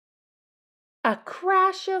A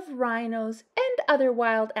crash of rhinos and other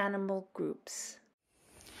wild animal groups.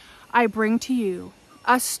 I bring to you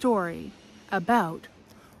a story about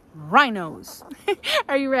rhinos.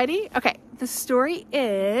 Are you ready? Okay, the story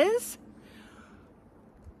is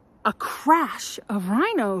A Crash of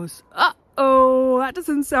Rhinos. Uh-oh, that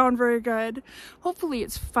doesn't sound very good. Hopefully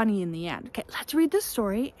it's funny in the end. Okay, let's read the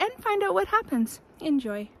story and find out what happens.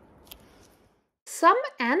 Enjoy. Some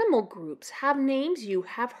animal groups have names you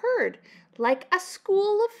have heard, like a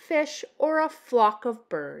school of fish or a flock of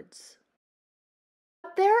birds.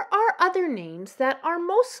 But there are other names that are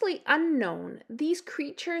mostly unknown. These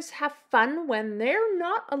creatures have fun when they're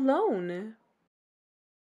not alone.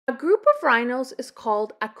 A group of rhinos is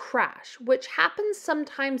called a crash, which happens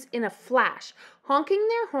sometimes in a flash, honking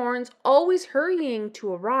their horns, always hurrying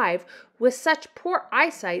to arrive. With such poor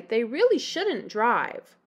eyesight, they really shouldn't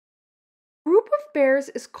drive. A group of bears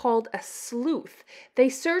is called a sleuth. They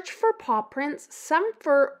search for paw prints, some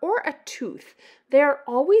fur, or a tooth. They are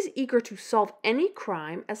always eager to solve any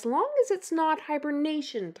crime as long as it's not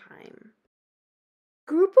hibernation time.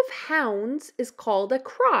 A group of hounds is called a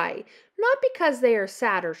cry, not because they are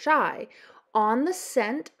sad or shy. On the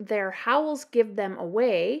scent, their howls give them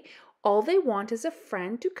away. All they want is a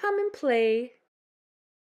friend to come and play.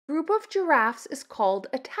 A group of giraffes is called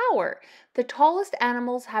a tower. The tallest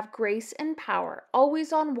animals have grace and power,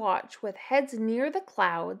 always on watch with heads near the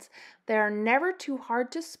clouds. They are never too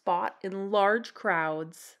hard to spot in large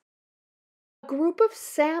crowds. A group of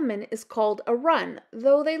salmon is called a run.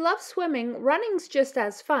 Though they love swimming, running's just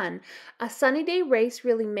as fun. A sunny day race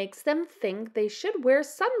really makes them think they should wear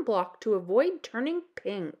sunblock to avoid turning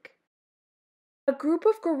pink. A group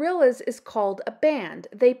of gorillas is called a band.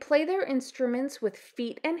 They play their instruments with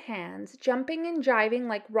feet and hands, jumping and jiving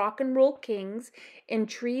like rock and roll kings. In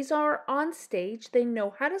trees or on stage, they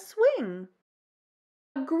know how to swing.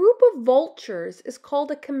 A group of vultures is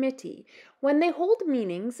called a committee. When they hold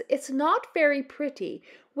meetings, it's not very pretty.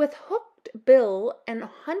 With hooked bill and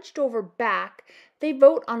hunched over back, they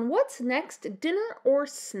vote on what's next, dinner or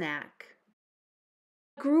snack.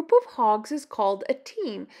 A group of hogs is called a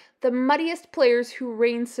team, the muddiest players who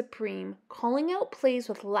reign supreme, calling out plays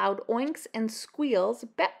with loud oinks and squeals.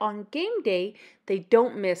 Bet on game day they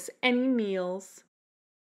don't miss any meals.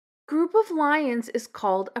 A group of lions is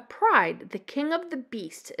called a pride. The king of the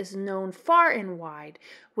beasts is known far and wide.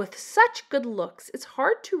 With such good looks, it's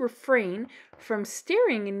hard to refrain from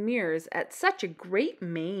staring in mirrors at such a great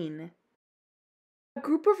mane. A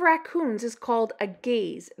group of raccoons is called a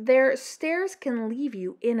gaze. Their stares can leave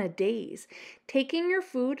you in a daze. Taking your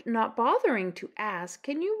food, not bothering to ask,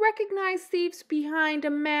 can you recognize thieves behind a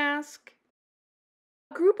mask?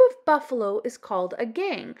 A group of buffalo is called a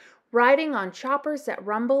gang. Riding on choppers that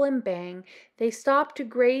rumble and bang, they stop to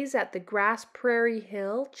graze at the grass prairie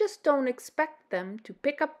hill. Just don't expect them to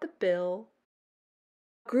pick up the bill.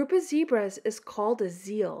 A group of zebras is called a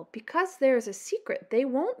zeal because there's a secret they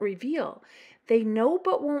won't reveal. They know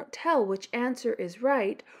but won't tell which answer is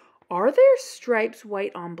right. Are their stripes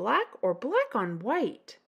white on black or black on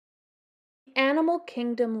white? The animal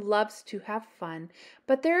kingdom loves to have fun,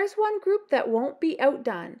 but there is one group that won't be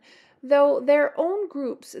outdone. Though their own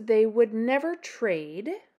groups they would never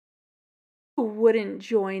trade, who wouldn't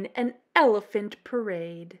join an elephant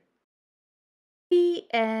parade? The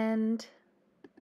end.